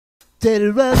Teddy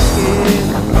Ruxpin.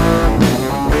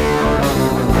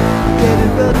 Teddy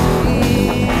Ruxpin.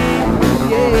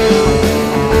 Yeah.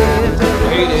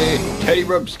 Hey there, Teddy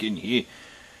Ruxpin here.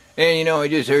 And you know, I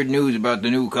just heard news about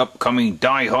the new upcoming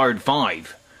Die Hard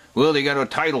 5. Well, they got a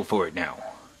title for it now.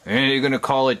 And they're gonna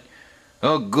call it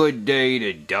A Good Day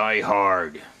to Die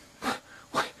Hard.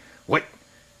 What?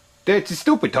 That's a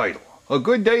stupid title. A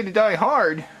Good Day to Die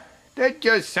Hard? That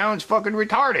just sounds fucking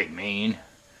retarded, man.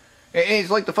 It's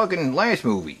like the fucking last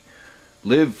movie,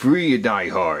 Live Free or Die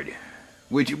Hard,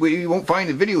 which you won't find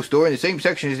in the video store in the same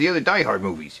section as the other Die Hard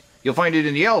movies. You'll find it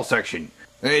in the L section.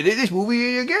 This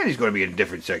movie, again, is going to be in a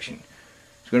different section.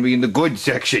 It's going to be in the good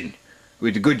section,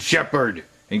 with the Good Shepherd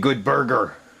and Good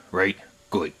Burger, right?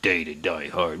 Good Day to Die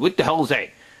Hard. What the hell is that?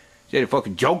 Is that a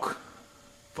fucking joke?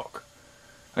 Fuck.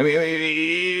 I mean,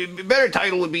 a better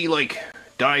title would be like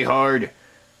Die Hard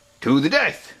to the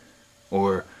Death,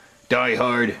 or Die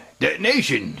Hard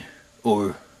Detonation,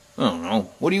 or I don't know.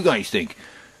 What do you guys think?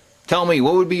 Tell me,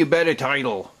 what would be a better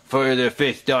title for the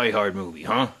 5th Die Hard movie,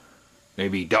 huh?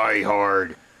 Maybe Die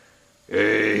Hard,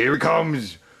 here it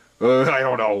comes, I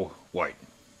don't know, what?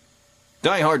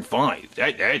 Die Hard 5,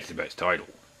 that's the best title.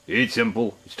 It's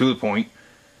simple, it's to the point.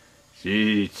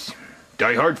 It's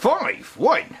Die Hard 5,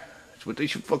 what? That's what they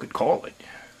should fucking call it.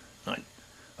 Not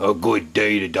A Good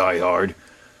Day to Die Hard.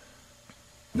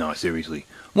 No, seriously.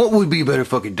 What would be a better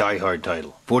fucking Die Hard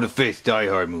title for the 5th Die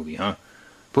Hard movie, huh?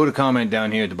 Put a comment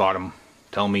down here at the bottom.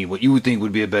 Tell me what you would think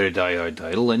would be a better Die Hard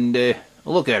title, and I'll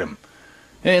look at them.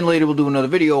 And later we'll do another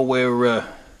video where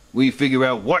we figure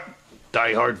out what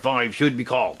Die Hard 5 should be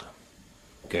called.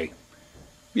 Okay.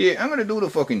 Yeah, I'm gonna do the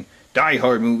fucking Die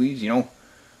Hard movies, you know.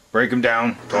 Break them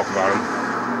down, talk about them.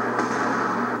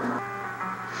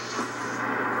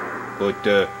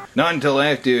 But not until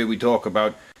after we talk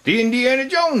about the Indiana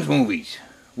Jones movies,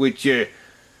 which I'm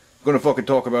gonna fucking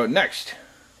talk about next,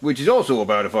 which is also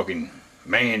about a fucking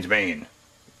man's man,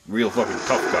 real fucking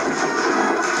tough guy.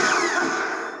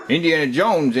 Indiana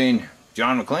Jones and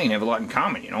John McClane have a lot in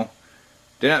common, you know.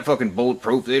 They're not fucking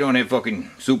bulletproof, they don't have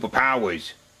fucking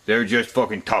superpowers, they're just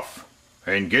fucking tough,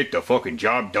 and get the fucking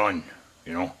job done,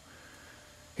 you know.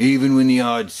 Even when the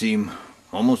odds seem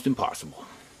almost impossible.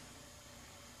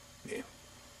 Yeah.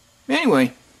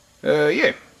 Anyway,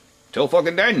 yeah. Till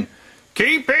fucking then,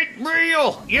 keep it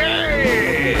real!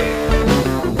 Yeah!